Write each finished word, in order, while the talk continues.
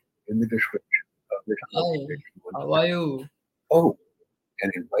in the description of this Hi, conversation. how are you? Oh,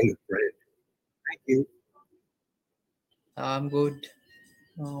 and invite a friend. Thank you. I'm good.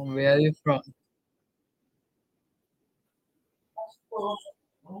 Where are you from?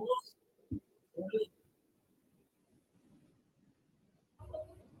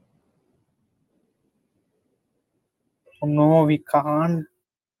 No, we can't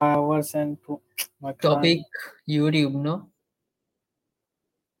hours and to I can't. Topic YouTube, no?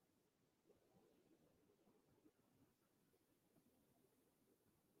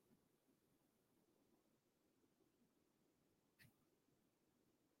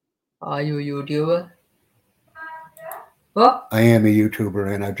 Are you YouTuber? Oh, I am a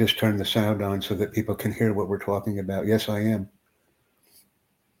YouTuber, and I've just turned the sound on so that people can hear what we're talking about. Yes, I am.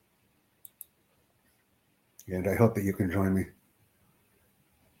 And I hope that you can join me.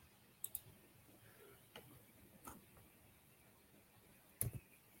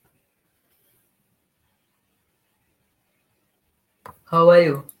 how are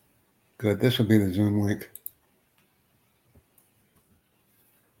you? Good. This will be the Zoom link.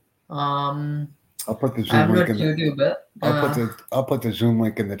 Um, I'll put the Zoom I'm link not in the. YouTuber. I'll put the Zoom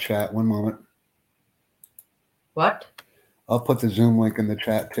link in the chat. One moment. What? I'll put the Zoom link in the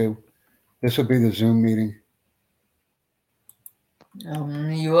chat too. This will be the Zoom meeting.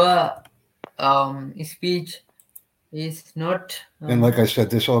 Your speech is not. And like I said,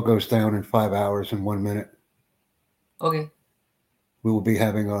 this all goes down in 5 hours and 1 minute. Okay. We will be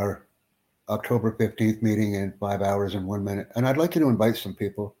having our October 15th meeting in 5 hours and 1 minute. And I'd like you to invite some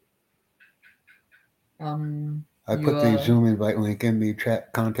people. I put the Zoom invite link in the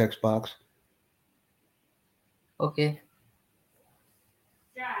chat context box. Okay.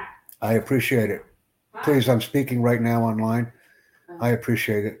 I appreciate it. Please, I'm speaking right now online. I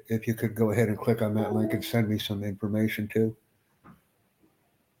appreciate it. If you could go ahead and click on that link and send me some information too.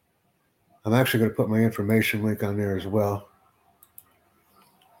 I'm actually going to put my information link on there as well.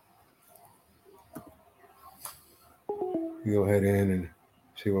 You go ahead in and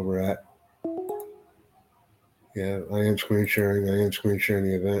see where we're at. Yeah, I am screen sharing. I am screen sharing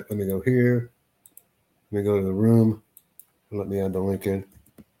the event. Let me go here. Let me go to the room. Let me add the link in.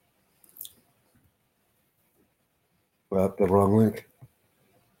 Well, the wrong link.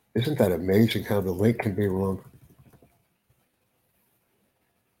 Isn't that amazing how the link can be wrong?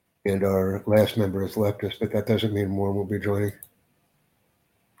 And our last member has left us, but that doesn't mean more will be joining.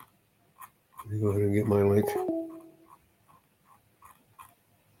 Let me go ahead and get my link.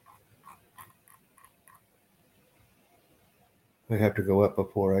 I have to go up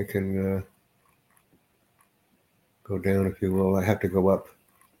before I can go down, if you will. I have to go up.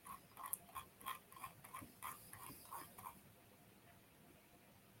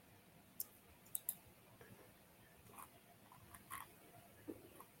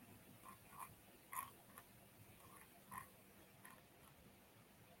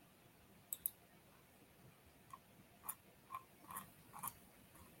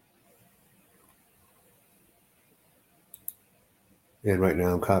 And right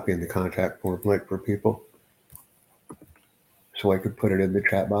now I'm copying the contact form link for people so I could put it in the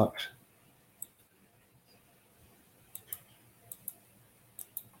chat box.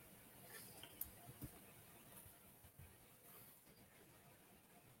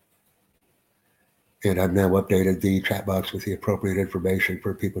 And I've now updated the chat box with the appropriate information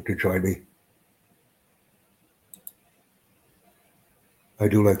for people to join me. I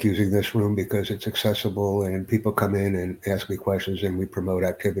do like using this room because it's accessible and people come in and ask me questions and we promote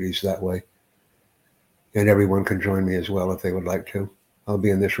activities that way. And everyone can join me as well if they would like to. I'll be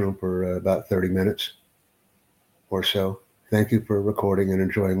in this room for about 30 minutes or so. Thank you for recording and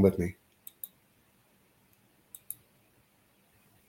enjoying with me.